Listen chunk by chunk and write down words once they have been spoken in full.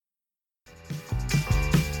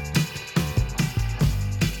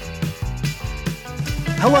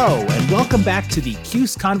Hello, and welcome back to the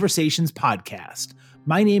CUSE Conversations podcast.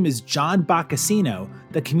 My name is John Boccacino,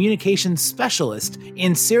 the communications specialist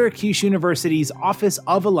in Syracuse University's Office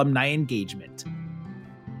of Alumni Engagement.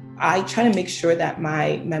 I try to make sure that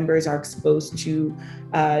my members are exposed to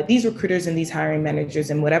these recruiters and these hiring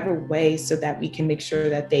managers in whatever way so that we can make sure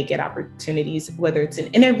that they get opportunities, whether it's an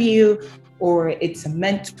interview or it's a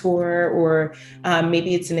mentor or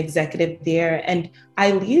maybe it's an executive there. And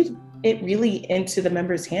I leave it really into the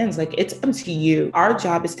members' hands. Like, it's up to you. Our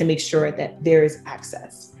job is to make sure that there is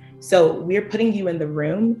access. So we're putting you in the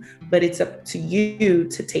room, but it's up to you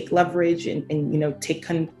to take leverage and take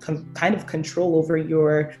kind of control over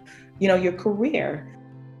your career.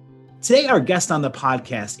 Today, our guest on the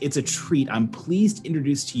podcast, it's a treat. I'm pleased to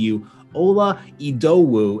introduce to you Ola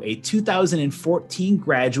Idowu, a 2014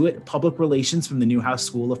 graduate, public relations from the Newhouse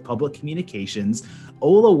School of Public Communications.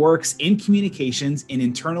 Ola works in communications and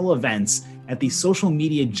internal events at the social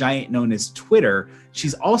media giant known as Twitter.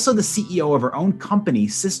 She's also the CEO of her own company,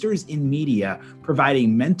 Sisters in Media,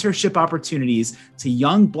 providing mentorship opportunities to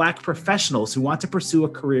young Black professionals who want to pursue a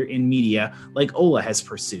career in media like Ola has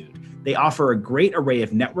pursued. They offer a great array of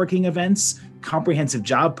networking events, comprehensive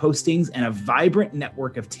job postings, and a vibrant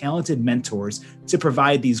network of talented mentors to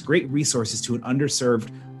provide these great resources to an underserved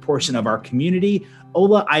portion of our community.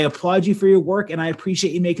 Ola, I applaud you for your work, and I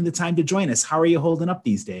appreciate you making the time to join us. How are you holding up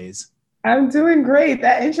these days? I'm doing great.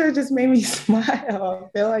 That intro just made me smile.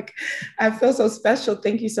 I feel so special.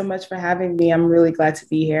 Thank you so much for having me. I'm really glad to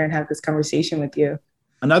be here and have this conversation with you.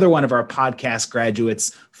 Another one of our podcast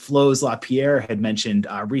graduates, Flo's LaPierre, had mentioned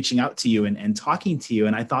reaching out to you and talking to you.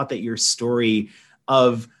 And I thought that your story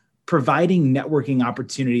of providing networking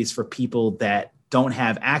opportunities for people that don't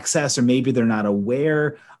have access, or maybe they're not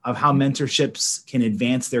aware of how mentorships can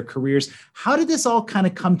advance their careers. How did this all kind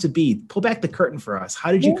of come to be? Pull back the curtain for us.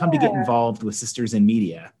 How did you come to get involved with Sisters in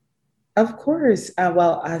Media? Of course.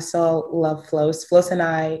 I so love Flos. Flos and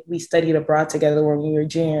I, we studied abroad together when we were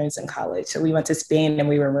juniors in college. So we went to Spain and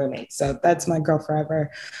we were roommates. So that's my girl forever.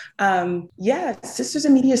 Sisters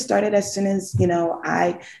in Media started as soon as,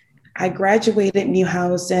 I graduated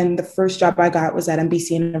Newhouse, and the first job I got was at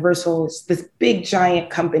NBC Universal, this big giant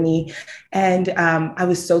company. And I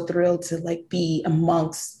was so thrilled to be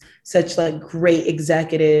amongst such great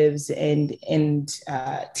executives and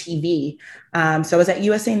TV. So I was at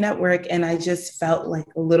USA Network, and I just felt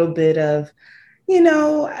a little bit of,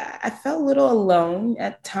 I felt a little alone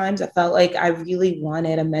at times. I felt like I really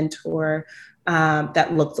wanted a mentor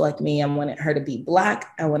that looked like me. I wanted her to be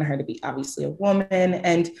Black. I wanted her to be obviously a woman.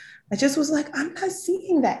 And I just was like, I'm not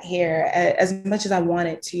seeing that here as much as I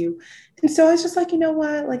wanted to. And so I was just like, you know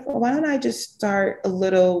what, why don't I just start a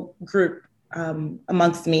little group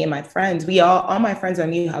amongst me and my friends. All my friends are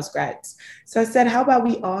Newhouse grads. So I said, how about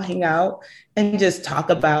we all hang out and just talk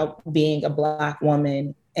about being a Black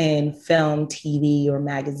woman in film, TV, or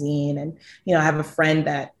magazine. And, I have a friend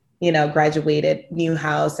that, graduated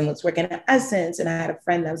Newhouse and was working at Essence. And I had a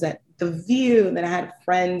friend that was at The View. And then I had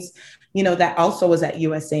friends, that also was at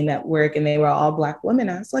USA Network, and they were all Black women.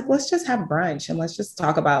 I was like, let's just have brunch and let's just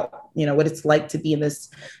talk about, what it's like to be in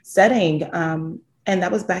this setting. And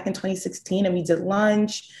that was back in 2016. And we did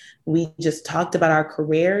lunch. We just talked about our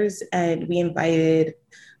careers, and we invited,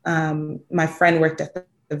 my friend worked at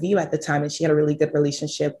The View at the time, and she had a really good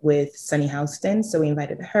relationship with Sunny Houston. So we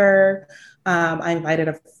invited her. I invited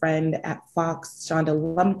a friend at Fox, Shonda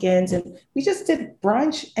Lumpkins, and we just did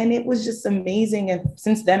brunch, and it was just amazing. And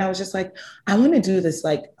since then I was just like, I want to do this.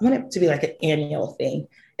 I want it to be an annual thing.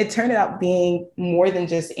 It turned out being more than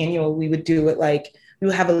just annual. We would do it we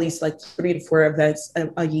would have at least 3 to 4 events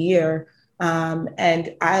a year.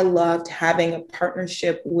 And I loved having a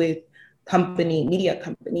partnership with media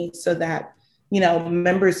companies, so that,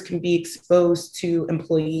 members can be exposed to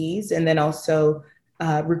employees, and then also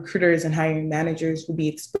recruiters and hiring managers will be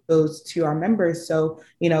exposed to our members. So,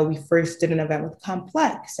 we first did an event with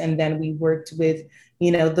Complex, and then we worked with,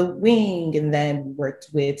 The Wing, and then we worked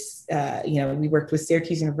with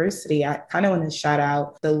Syracuse University. I kind of want to shout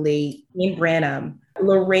out the late Lorraine Branham.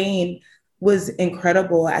 Lorraine was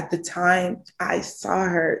incredible. At the time I saw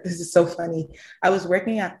her, this is so funny. I was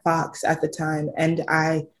working at Fox at the time, and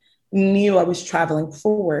I knew I was traveling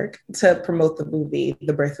for work to promote the movie,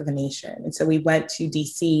 The Birth of a Nation. And so we went to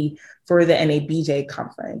DC for the NABJ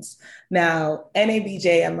conference. Now,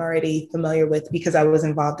 NABJ, I'm already familiar with because I was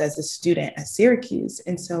involved as a student at Syracuse.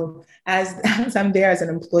 And so as I'm there as an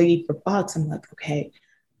employee for Fox, I'm like, okay,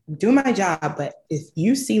 I'm doing my job, but if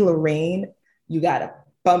you see Lorraine, you got to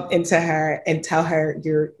bump into her and tell her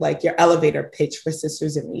your elevator pitch for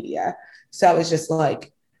Sisters in Media. So I was just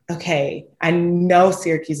like, okay, I know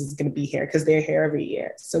Syracuse is going to be here because they're here every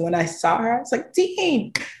year. So when I saw her, I was like,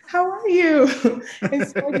 Dean, how are you? And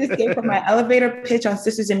so I just gave her my elevator pitch on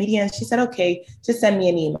Sisters in Media. And she said, okay, just send me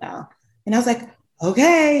an email. And I was like,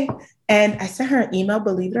 okay. And I sent her an email,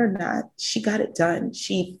 believe it or not, she got it done.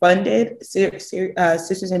 She funded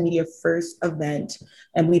Sisters in Media first event,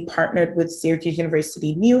 and we partnered with Syracuse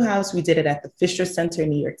University Newhouse. We did it at the Fisher Center in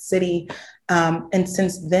New York City. And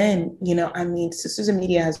since then, Sisters in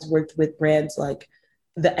Media has worked with brands like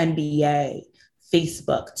the NBA,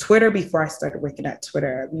 Facebook, Twitter before I started working at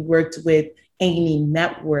Twitter. We worked with A&E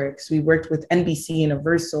Networks. We worked with NBC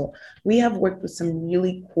Universal. We have worked with some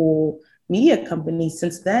really cool media companies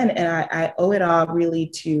since then. And I owe it all really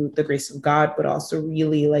to the grace of God, but also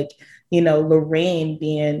really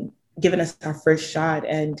Lorraine giving us our first shot.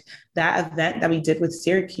 And that event that we did with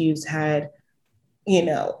Syracuse had,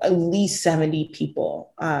 at least 70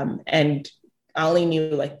 people. And I only knew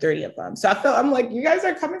like 30 of them. So I'm like, you guys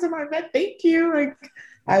are coming to my event. Thank you. Like,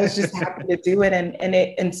 I was just happy to do it.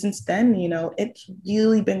 And since then, it's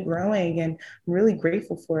really been growing, and I'm really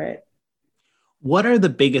grateful for it. What are the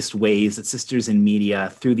biggest ways that Sisters in Media,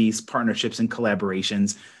 through these partnerships and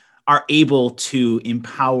collaborations, are able to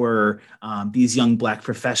empower these young Black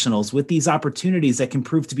professionals with these opportunities that can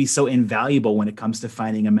prove to be so invaluable when it comes to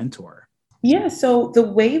finding a mentor? Yeah, so the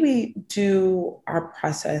way we do our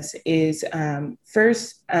process is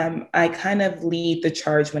first, I kind of lead the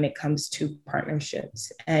charge when it comes to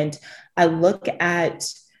partnerships. And I look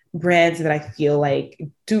at brands that I feel like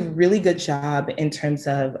do a really good job in terms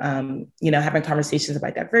of, having conversations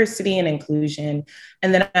about diversity and inclusion.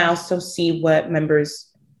 And then I also see what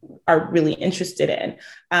members are really interested in.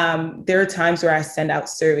 There are times where I send out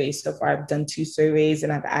surveys. So far, I've done 2 surveys,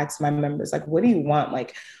 and I've asked my members, like, what do you want?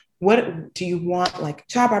 Like, what do you want? Like,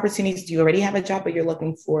 job opportunities? Do you already have a job, but you're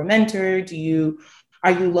looking for a mentor?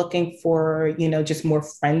 Are you looking for, just more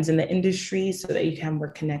friends in the industry so that you can have more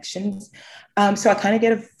connections? So I kind of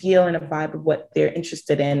get a feel and a vibe of what they're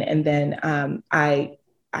interested in. And then I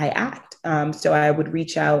act. So I would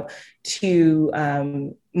reach out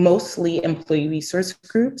to mostly employee resource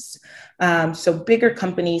groups. So bigger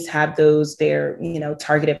companies have those, they're,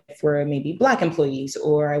 targeted for maybe Black employees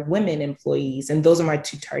or women employees. And those are my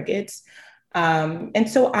 2 targets. And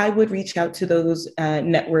so I would reach out to those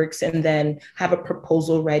networks and then have a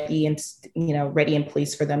proposal ready and, ready in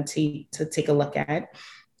place for them to take a look at.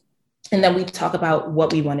 And then we talk about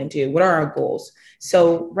what we want to do. What are our goals?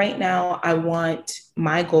 So right now,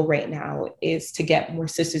 my goal right now is to get more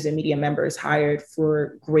Sisters in Media members hired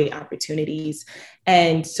for great opportunities.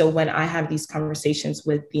 And so when I have these conversations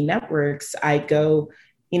with the networks, I go,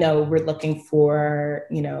 we're looking for,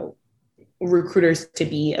 recruiters to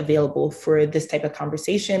be available for this type of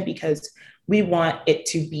conversation, because we want it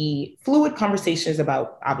to be fluid conversations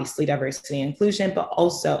about obviously diversity and inclusion, but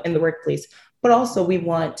also in the workplace. But also we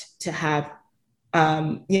want to have,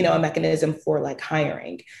 a mechanism for like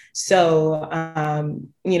hiring. So,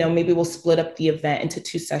 maybe we'll split up the event into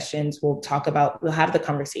 2 sessions. We'll have the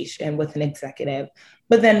conversation with an executive,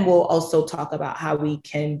 but then we'll also talk about how we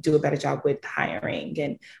can do a better job with hiring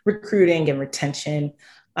and recruiting and retention.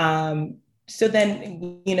 So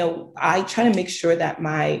then, I try to make sure that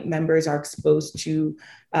my members are exposed to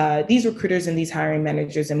these recruiters and these hiring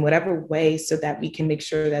managers in whatever way, so that we can make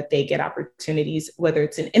sure that they get opportunities, whether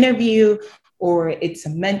it's an interview or it's a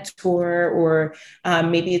mentor, or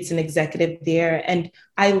maybe it's an executive there. And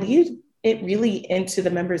I leave it really into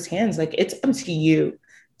the members' hands. Like, it's up to you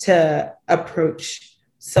to approach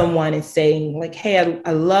someone and saying like, hey,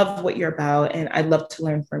 I love what you're about and I'd love to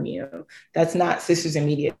learn from you. That's not Sisters in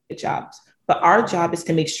Media jobs. But our job is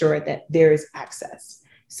to make sure that there is access.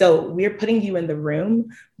 So we're putting you in the room,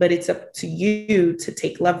 but it's up to you to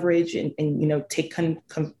take leverage and take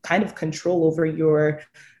kind of control over your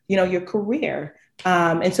career.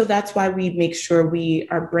 And so that's why we make sure we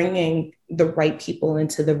are bringing the right people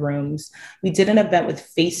into the rooms. We did an event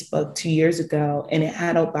with Facebook 2 years ago, and it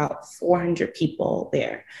had about 400 people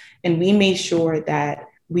there. And we made sure that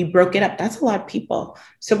we broke it up. That's a lot of people.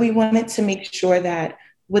 So we wanted to make sure that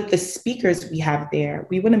with the speakers we have there,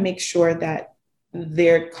 we want to make sure that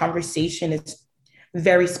their conversation is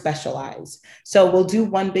very specialized. So we'll do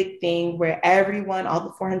one big thing where all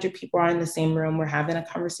the 400 people are in the same room, we're having a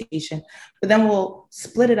conversation, but then we'll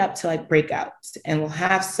split it up to like breakouts, and we'll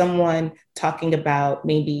have someone talking about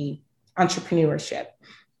maybe entrepreneurship,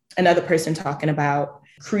 another person talking about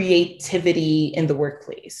creativity in the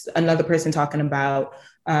workplace, another person talking about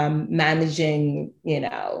managing,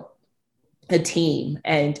 a team,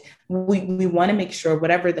 and we want to make sure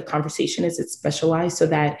whatever the conversation is, it's specialized so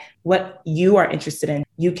that what you are interested in,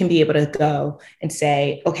 you can be able to go and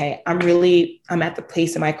say, okay, I'm at the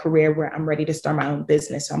place in my career where I'm ready to start my own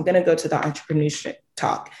business. So I'm going to go to the entrepreneurship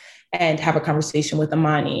talk and have a conversation with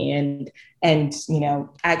Amani and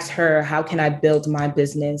ask her, how can I build my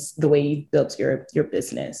business the way you built your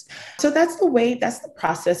business? So that's the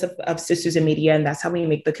process of Sisters in Media, and that's how we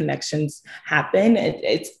make the connections happen.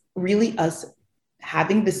 It's really us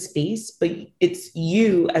having the space, but it's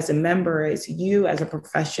you as a member, it's you as a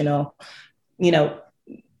professional,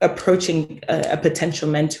 approaching a potential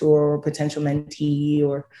mentor or potential mentee,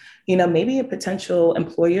 or, maybe a potential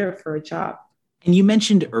employer for a job. And you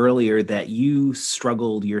mentioned earlier that you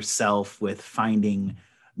struggled yourself with finding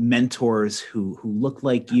mentors who look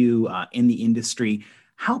like you in the industry.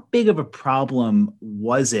 How big of a problem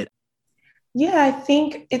was it? Yeah, I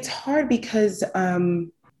think it's hard because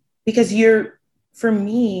for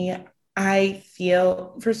me, I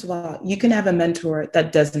feel, first of all, you can have a mentor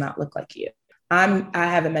that does not look like you. I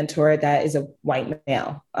have a mentor that is a white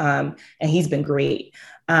male, and he's been great.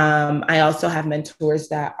 I also have mentors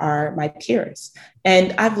that are my peers,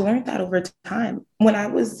 and I've learned that over time. When I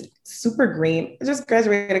was super green, I just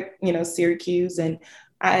graduated, Syracuse, and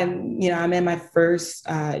I'm in my first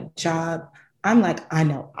job. I'm like, I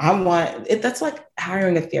know, I want it. That's like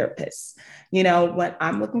hiring a therapist. When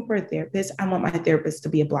I'm looking for a therapist, I want my therapist to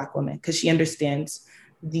be a Black woman because she understands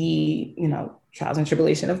the, trials and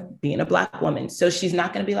tribulation of being a Black woman. So she's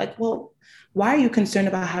not going to be like, well, why are you concerned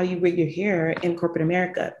about how you wear your hair in corporate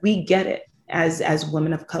America? We get it as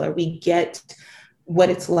women of color. We get what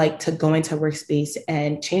it's like to go into a workspace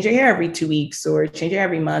and change your hair every 2 weeks or change your hair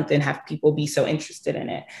every month and have people be so interested in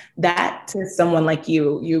it. That to someone like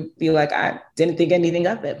you'd be like, I didn't think anything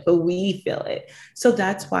of it, but we feel it. So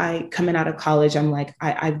that's why coming out of college, I'm like,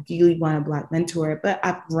 I really want a Black mentor, but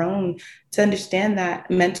I've grown to understand that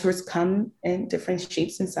mentors come in different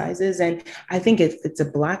shapes and sizes. And I think if it's a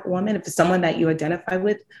Black woman, if it's someone that you identify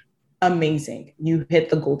with, amazing, you hit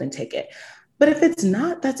the golden ticket. But if it's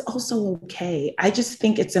not, that's also okay. I just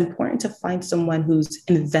think it's important to find someone who's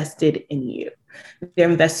invested in you.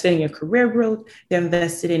 They're invested in your career growth. They're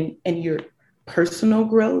invested in your personal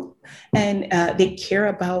growth, and they care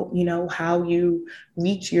about how you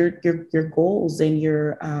reach your goals and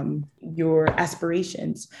your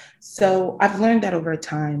aspirations. So I've learned that over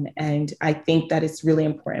time, and I think that it's really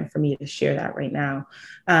important for me to share that right now.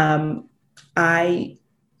 I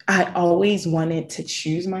always wanted to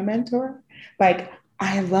choose my mentor. Like,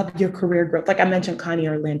 I love your career growth. Like I mentioned, Connie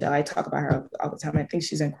Orlando, I talk about her all the time. I think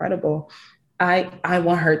she's incredible. I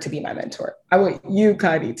want her to be my mentor. I want you,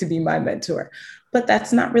 Connie, to be my mentor. But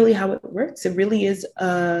that's not really how it works. It really is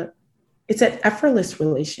it's an effortless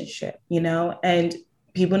relationship, and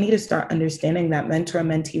people need to start understanding that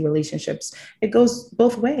mentor-mentee relationships, it goes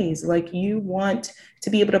both ways. Like, you want to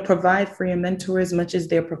be able to provide for your mentor as much as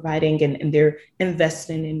they're providing and they're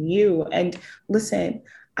investing in you. And listen,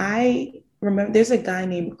 I remember there's a guy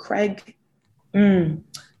named Craig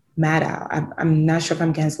Maddow. I'm not sure if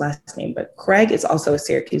I'm getting his last name, but Craig is also a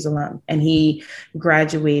Syracuse alum, and he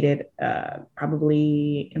graduated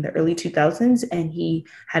probably in the early 2000s, and he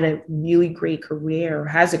had a really great career, or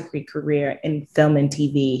has a great career in film and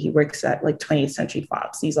TV. He works at like 20th Century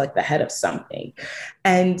Fox. He's like the head of something.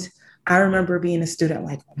 And I remember being a student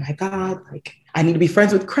like, oh my God, like I need to be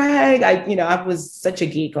friends with Craig. I was such a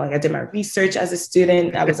geek. Like I did my research as a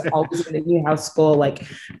student. I was always in the Newhouse School, like,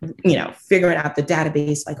 figuring out the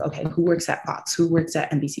database, like, okay, who works at Fox, who works at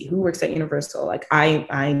NBC, who works at Universal? Like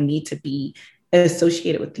I need to be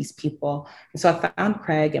associated with these people. And so I found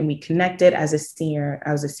Craig and we connected as a senior.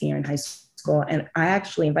 I was a senior in high school, and I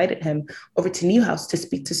actually invited him over to Newhouse to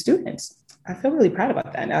speak to students. I feel really proud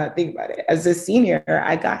about that now I think about it. As a senior,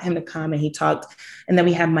 I got him to come and he talked. And then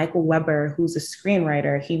we have Michael Weber, who's a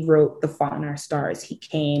screenwriter. He wrote The Fault in Our Stars. He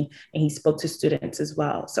came and he spoke to students as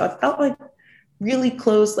well. So I felt like really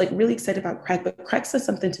close, like really excited about Craig. But Craig said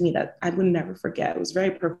something to me that I would never forget. It was very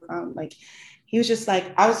profound. Like, he was just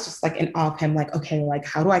like, I was just like in awe of him, like, okay, like,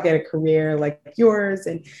 how do I get a career like yours?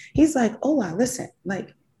 And he's like, oh, wow, listen,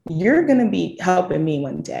 like, you're going to be helping me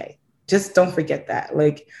one day. Just don't forget that.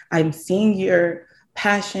 Like, I'm seeing your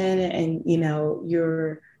passion and,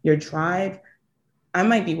 your drive. I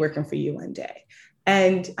might be working for you one day.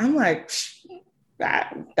 And I'm like,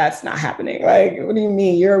 that's not happening. Like, what do you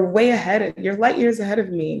mean? You're light years ahead of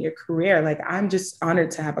me in your career. Like, I'm just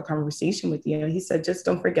honored to have a conversation with you. And he said, just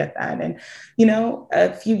don't forget that. And,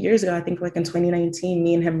 a few years ago, I think like in 2019,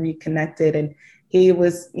 me and him reconnected, and he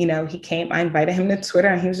was, he came, I invited him to Twitter,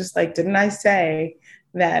 and he was just like, didn't I say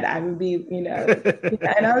that I would be, and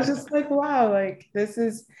I was just like, wow, like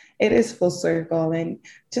it is full circle. And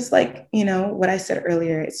just like, what I said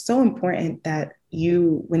earlier, it's so important that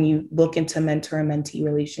when you look into mentor and mentee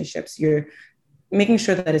relationships, you're making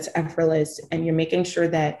sure that it's effortless, and you're making sure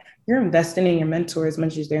that you're investing in your mentor as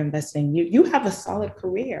much as they're investing in you. You have a solid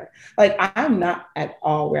career. Like, I'm not at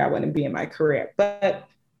all where I want to be in my career, but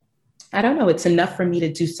I don't know, it's enough for me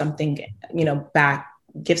to do something, back,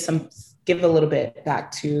 give a little bit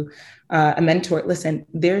back to a mentor. Listen,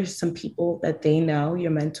 there's some people that they know,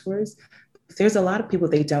 your mentors. There's a lot of people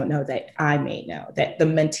they don't know that I may know, that the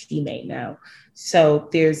mentee may know. So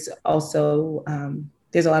there's also,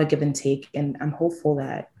 there's a lot of give and take. And I'm hopeful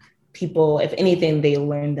that people, if anything, they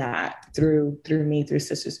learn that through me, through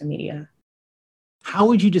Sisters in Media. How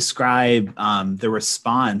would you describe the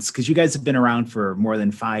response? Because you guys have been around for more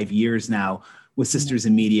than 5 years now with Sisters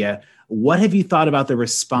in Media. What have you thought about the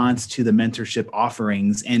response to the mentorship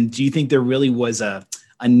offerings? And do you think there really was a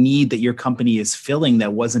need that your company is filling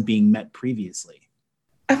that wasn't being met previously?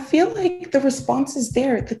 I feel like the response is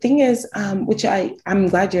there. The thing is, which I'm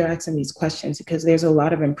glad you're asking these questions, because there's a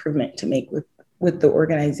lot of improvement to make with the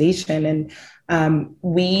organization. And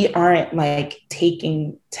we aren't like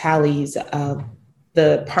taking tallies of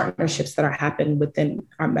the partnerships that are happening within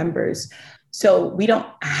our members. So we don't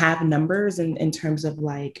have numbers in terms of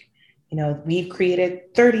like, we've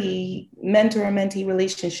created 30 mentor and mentee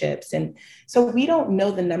relationships. And so we don't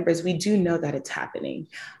know the numbers. We do know that it's happening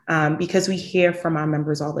because we hear from our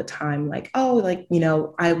members all the time, like, oh, like,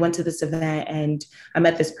 I went to this event and I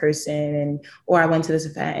met this person, or I went to this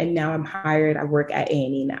event and now I'm hired. I work at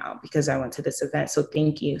A&E now because I went to this event. So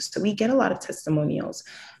thank you. So we get a lot of testimonials,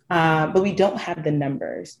 but we don't have the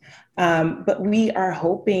numbers. But we are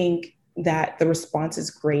hoping that the response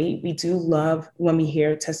is great. We do love when we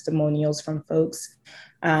hear testimonials from folks.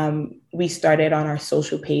 We started on our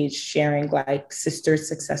social page sharing like sister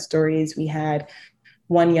success stories. We had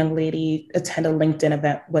one young lady attend a LinkedIn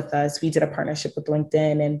event with us. We did a partnership with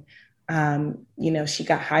LinkedIn, and she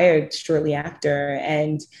got hired shortly after.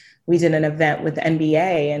 And we did an event with the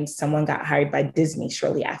NBA, and someone got hired by Disney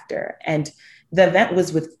shortly after. And the event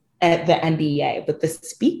was at the NBA, but the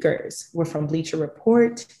speakers were from Bleacher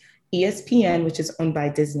Report, ESPN, which is owned by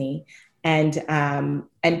Disney, and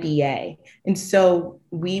NBA. And so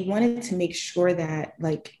we wanted to make sure that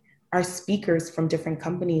like our speakers from different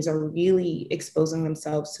companies are really exposing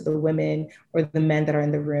themselves to the women or the men that are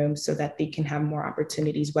in the room so that they can have more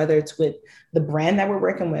opportunities, whether it's with the brand that we're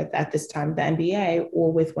working with at this time, the NBA,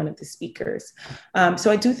 or with one of the speakers. So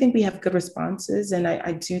I do think we have good responses, and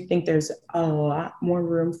I do think there's a lot more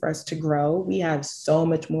room for us to grow. We have so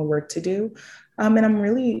much more work to do. And I'm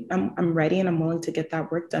ready and I'm willing to get that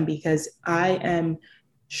work done because I am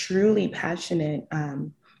truly passionate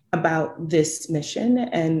about this mission,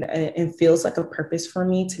 and it feels like a purpose for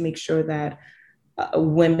me to make sure that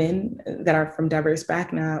women that are from diverse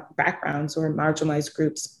backgrounds or marginalized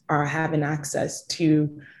groups are having access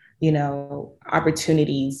to,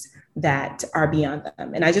 opportunities that are beyond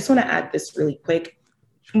them. And I just want to add this really quick.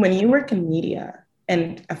 When you work in media,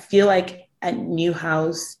 and I feel like at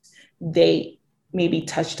Newhouse, they maybe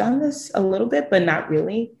touched on this a little bit, but not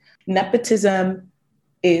really. Nepotism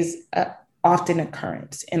is often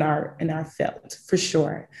occurrence in our field, for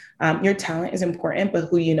sure. Your talent is important, but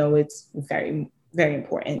who you know is very, very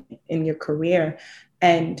important in your career.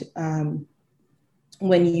 And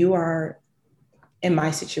when you are in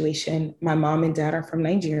my situation, my mom and dad are from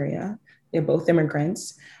Nigeria. They're both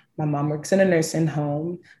immigrants. My mom works in a nursing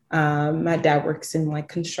home. My dad works in like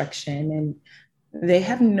construction, and they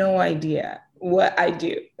have no idea what I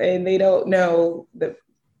do, and they don't know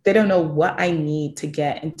what I need to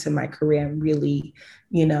get into my career and really,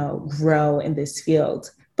 grow in this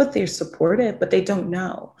field. But they're supportive, but they don't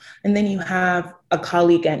know. And then you have a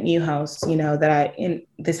colleague at Newhouse,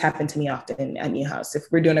 this happened to me often at Newhouse. If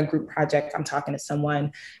we're doing a group project, I'm talking to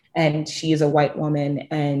someone and she is a white woman,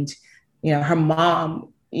 and, her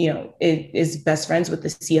mom, is best friends with the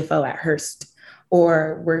CFO at Hearst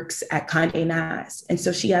or works at Condé Nast. And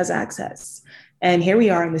so she has access. And here we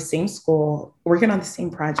are in the same school, working on the same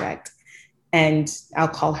project. And I'll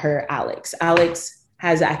call her Alex. Alex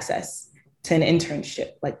has access to an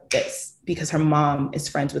internship like this because her mom is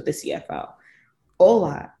friends with the CFO.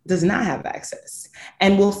 Ola does not have access.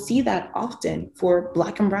 And we'll see that often for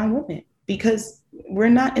Black and brown women because we're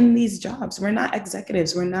not in these jobs. We're not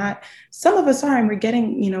executives. Some of us are, and we're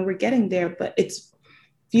getting there, but it's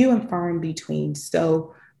few and far in between.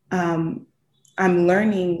 So, I'm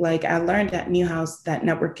learning, I learned at Newhouse that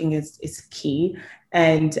networking is key.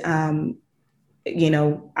 And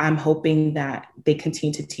I'm hoping that they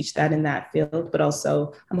continue to teach that in that field, but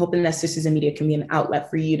also I'm hoping that Sisters in Media can be an outlet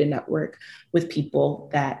for you to network with people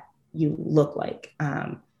that you look like.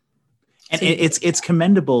 And it's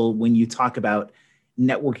commendable when you talk about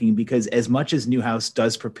networking, because as much as Newhouse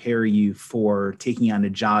does prepare you for taking on a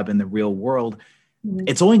job in the real world,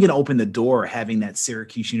 it's only going to open the door having that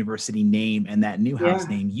Syracuse University name and that Newhouse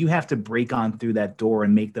name. You have to break on through that door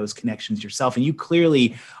and make those connections yourself. And you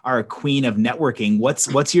clearly are a queen of networking.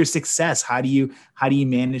 What's your success? How do you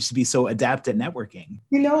manage to be so adept at networking?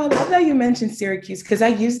 I love that you mentioned Syracuse, because I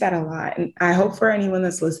use that a lot. And I hope for anyone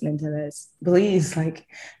that's listening to this, please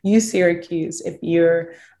use Syracuse. If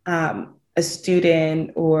you're a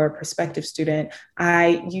student or prospective student,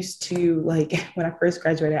 I used to when I first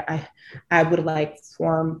graduated, I would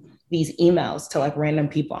form these emails to random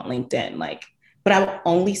people on LinkedIn, but I would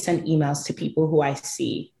only send emails to people who I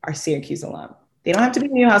see are Syracuse alum. They don't have to be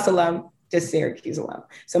Newhouse alum, just Syracuse alum.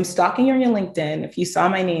 So I'm stalking you on your LinkedIn. If you saw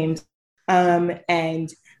my name,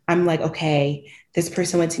 and I'm okay, this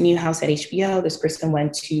person went to Newhouse at HBO. This person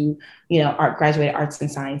went to, graduated arts and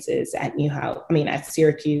sciences at at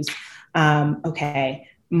Syracuse. Okay,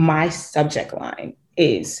 my subject line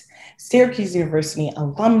is Syracuse University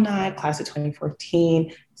alumni, class of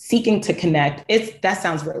 2014, seeking to connect. That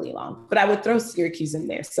sounds really long, but I would throw Syracuse in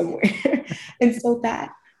there somewhere. And so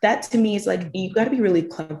that to me is you got to be really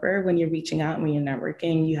clever when you're reaching out and when you're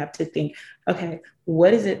networking. You have to think, okay,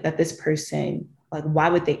 what is it that this person, why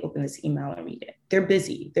would they open this email and read it? They're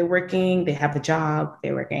busy, they're working, they have a job,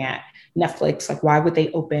 they're working at Netflix. Why would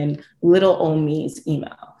they open little old me's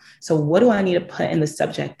email? So what do I need to put in the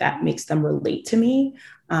subject that makes them relate to me?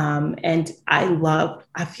 And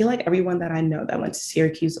I feel like everyone that I know that went to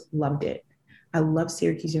Syracuse loved it. I love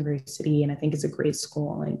Syracuse University, and I think it's a great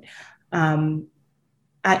school. And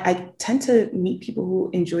I tend to meet people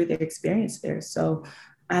who enjoy their experience there. So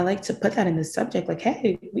I like to put that in the subject,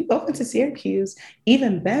 hey, we both went to Syracuse.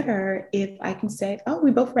 Even better if I can say, oh,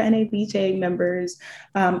 we both were NABJ members.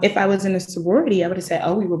 If I was in a sorority, I would have said,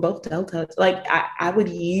 oh, we were both Delta. I would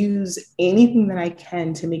use anything that I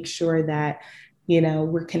can to make sure that,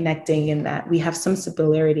 we're connecting and that we have some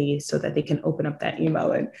similarity so that they can open up that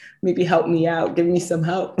email and maybe help me out, give me some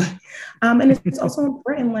help. And it's also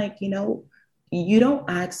important, you don't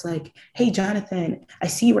ask hey, Jonathan, I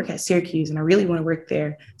see you work at Syracuse and I really want to work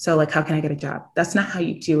there. So how can I get a job? That's not how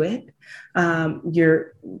you do it.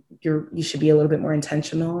 You should be a little bit more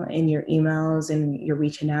intentional in your emails and you're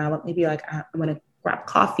reaching out. Maybe I want to grab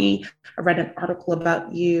coffee. I read an article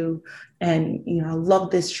about you and, I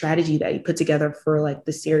love this strategy that you put together for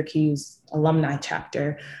the Syracuse alumni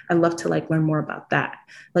chapter. I'd love to learn more about that.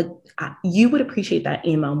 You would appreciate that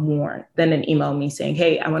email more than an email me saying,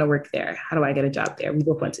 hey, I want to work there. How do I get a job there? We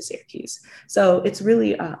both went to Syracuse. So it's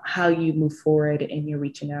really how you move forward and you're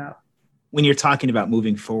reaching out. When you're talking about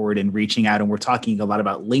moving forward and reaching out, and we're talking a lot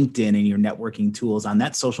about LinkedIn and your networking tools on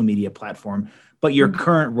that social media platform, but your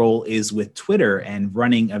current role is with Twitter and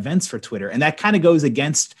running events for Twitter. And that kind of goes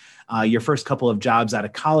against your first couple of jobs out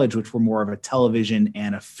of college, which were more of a television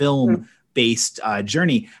and a film-based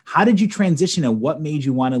journey. How did you transition, and what made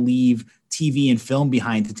you want to leave TV and film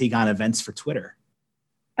behind to take on events for Twitter?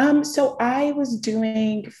 So I was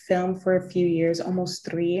doing film for a few years, almost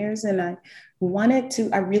 3 years, and I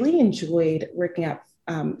really enjoyed working at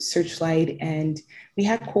Searchlight, and we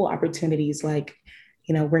had cool opportunities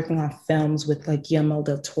working on films with Guillermo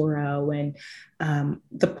del Toro. And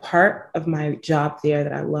the part of my job there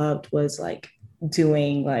that I loved was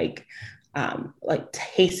doing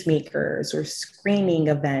tastemakers or screening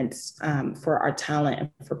events for our talent and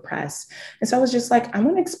for press. And so I was just I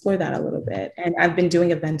want to explore that a little bit. And I've been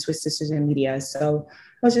doing events with Sisters in Media. So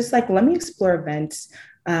I was just let me explore events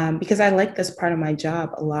because I like this part of my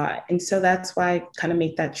job a lot. And so that's why I kind of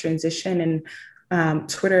make that transition. And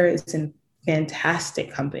Twitter is a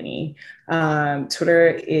fantastic company. Twitter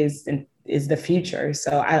is the future.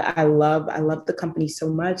 So I love the company so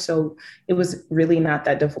much. So it was really not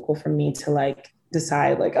that difficult for me to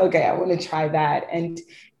decide okay, I want to try that. And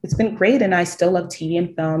it's been great. And I still love TV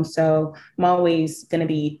and film. So I'm always going to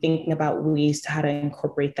be thinking about ways to how to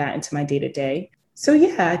incorporate that into my day-to-day. So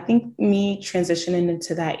yeah, I think me transitioning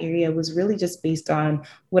into that area was really just based on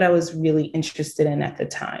what I was really interested in at the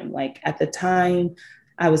time. At the time,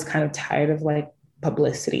 I was kind of tired of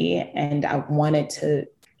publicity, and I wanted to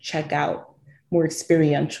check out more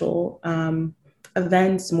experiential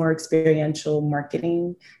events, more experiential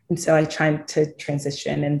marketing. And so I tried to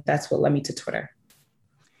transition, and that's what led me to Twitter.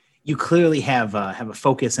 You clearly have a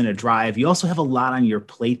focus and a drive. You also have a lot on your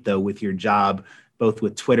plate, though, with your job, both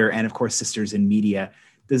with Twitter and, of course, Sisters in Media.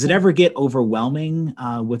 Does it ever get overwhelming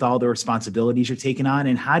with all the responsibilities you're taking on?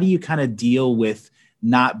 And how do you kind of deal with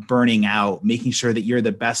not burning out, making sure that you're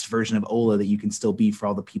the best version of Ola that you can still be for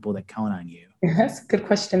all the people that count on you? That's a good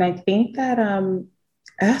question. I think that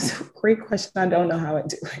that's a great question. I don't know how I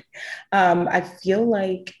do it. I feel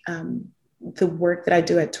like the work that I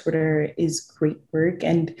do at Twitter is great work.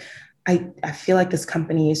 And I feel like this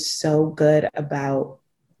company is so good about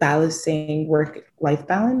balancing work-life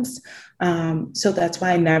balance. So that's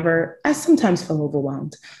why I sometimes feel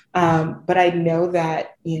overwhelmed. But I know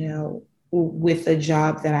that, with the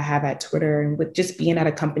job that I have at Twitter and with just being at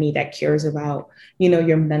a company that cares about,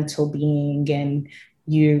 your mental being and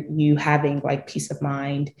you having like peace of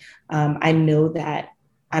mind, I know that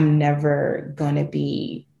I'm never gonna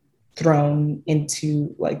be thrown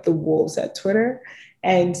into like the wolves at Twitter.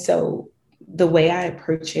 And so the way I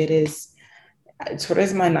approach it is Twitter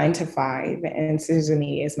is my 9 to 5 and Sisters in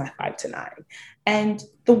Media is my 5 to 9. And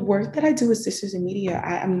the work that I do with Sisters in Media,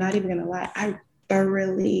 I'm not even gonna lie,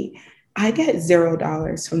 I get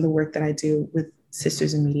 $0 from the work that I do with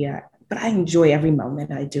Sisters in Media, but I enjoy every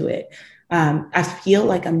moment I do it. I feel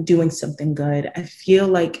like I'm doing something good. I feel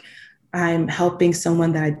like I'm helping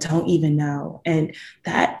someone that I don't even know. And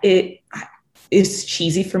it's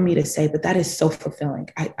cheesy for me to say, but that is so fulfilling.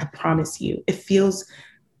 I promise you, it feels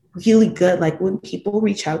really good. Like when people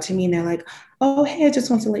reach out to me and they're like, oh, hey, I just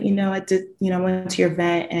want to let you know, I went to your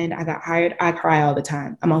event and I got hired. I cry all the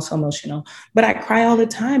time. I'm also emotional, but I cry all the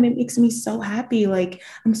time. It makes me so happy. Like,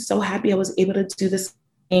 I'm so happy I was able to do this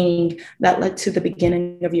thing that led to the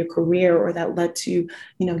beginning of your career, or that led to,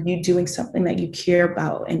 you doing something that you care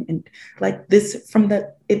about. And like this,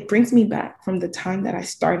 it brings me back from the time that I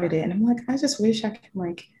started it. And I'm like, I just wish I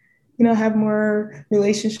could have more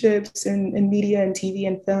relationships in media and TV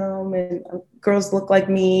and film, and girls look like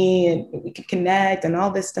me and we can connect and all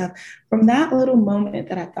this stuff. From that little moment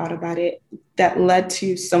that I thought about it, that led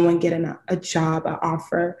to someone getting a job, an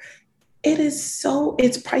offer,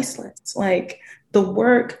 it's priceless. Like the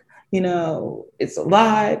work, it's a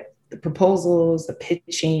lot, the proposals, the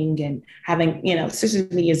pitching, and having,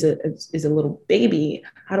 Sisters Media is a little baby.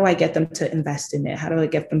 How do I get them to invest in it? How do I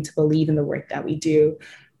get them to believe in the work that we do?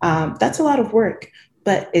 That's a lot of work,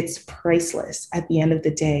 but it's priceless at the end of the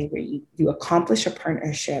day, where you accomplish a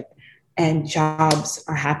partnership and jobs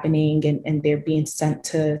are happening and they're being sent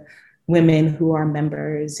to women who are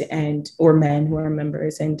members or men who are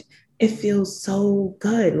members. And it feels so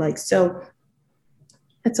good. Like, so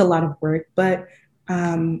it's a lot of work, but,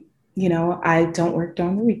 I don't work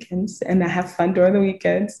during the weekends and I have fun during the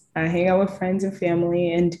weekends. I hang out with friends and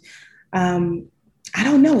family, and I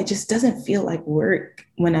don't know. It just doesn't feel like work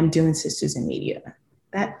when I'm doing Sisters in Media.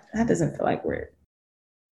 That doesn't feel like work.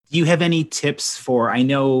 Do you have any tips I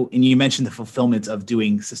know, and you mentioned the fulfillment of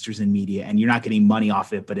doing Sisters in Media, and you're not getting money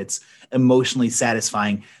off it, but it's emotionally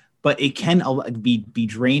satisfying. But it can be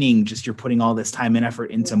draining. Just you're putting all this time and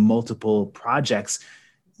effort into multiple projects.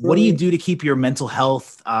 What do you do to keep your mental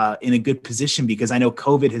health in a good position? Because I know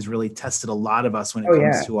COVID has really tested a lot of us when it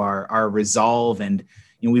comes to our resolve, and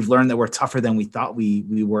we've learned that we're tougher than we thought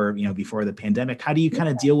we were, before the pandemic. How do you kind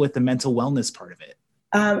of deal with the mental wellness part of it?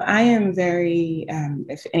 I am very,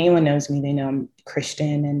 if anyone knows me, they know I'm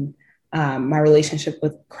Christian, and my relationship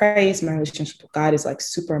with Christ, my relationship with God is like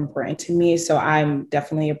super important to me. So I'm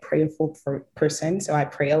definitely a prayerful person. So I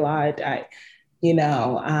pray a lot.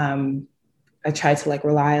 I try to like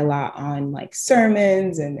rely a lot on like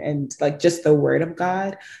sermons and like just the word of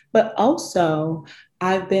God, but also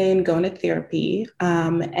I've been going to therapy,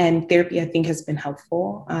 and therapy I think has been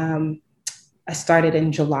helpful. I started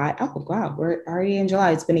in July. Oh, wow, we're already in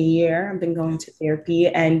July. It's been a year. I've been going to therapy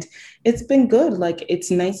and it's been good. Like,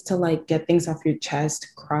 it's nice to like get things off your chest,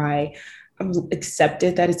 cry. I've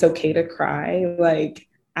accepted that it's okay to cry. Like,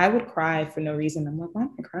 I would cry for no reason. I'm like, why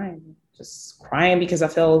am I crying? Just crying because I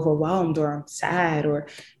feel overwhelmed or I'm sad,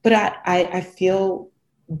 but I feel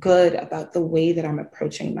good about the way that I'm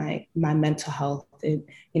approaching my mental health and,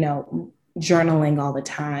 journaling all the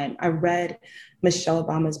time. I read Michelle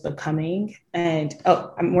Obama's Becoming, and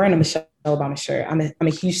I'm wearing a Michelle Obama shirt. I'm a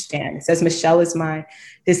huge stan. It says Michelle is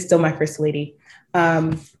still my first lady.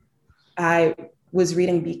 I was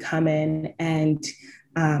reading Becoming, and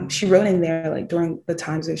she wrote in there like during the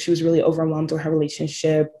times that she was really overwhelmed with her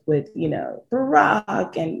relationship with,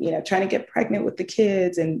 Barack and, trying to get pregnant with the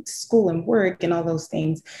kids and school and work and all those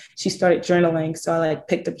things. She started journaling. So I like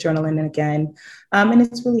picked up journaling again. And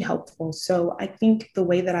it's really helpful. So I think the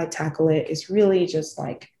way that I tackle it is really just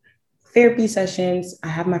like therapy sessions. I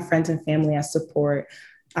have my friends and family I support.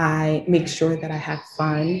 I make sure that I have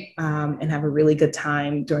fun and have a really good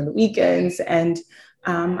time during the weekends. And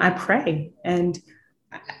I pray. And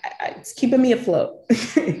It's keeping me afloat.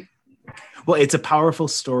 Well, it's a powerful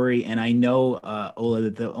story. And I know, Ola,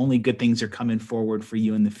 that the only good things are coming forward for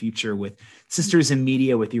you in the future with Sisters in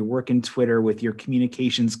Media, with your work in Twitter, with your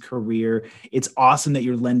communications career. It's awesome that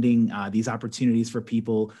you're lending these opportunities for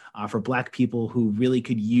people, for Black people who really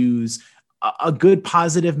could use a good,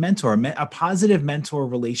 positive mentor, a positive mentor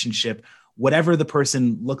relationship, whatever the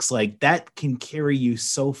person looks like, that can carry you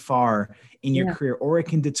so far in your career, or it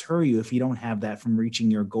can deter you if you don't have that from reaching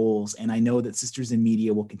your goals. And I know that Sisters in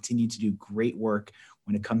Media will continue to do great work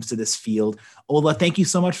when it comes to this field. Ola, thank you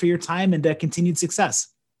so much for your time and continued success.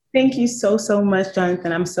 Thank you so much,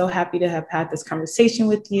 Jonathan. I'm so happy to have had this conversation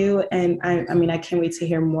with you. And I mean, I can't wait to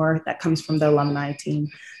hear more that comes from the alumni team.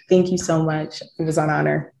 Thank you so much. It was an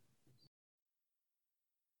honor.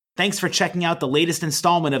 Thanks for checking out the latest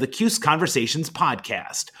installment of the CUSE Conversations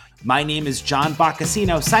podcast. My name is John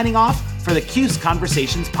Boccacino, signing off for the CUSE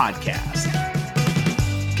Conversations podcast.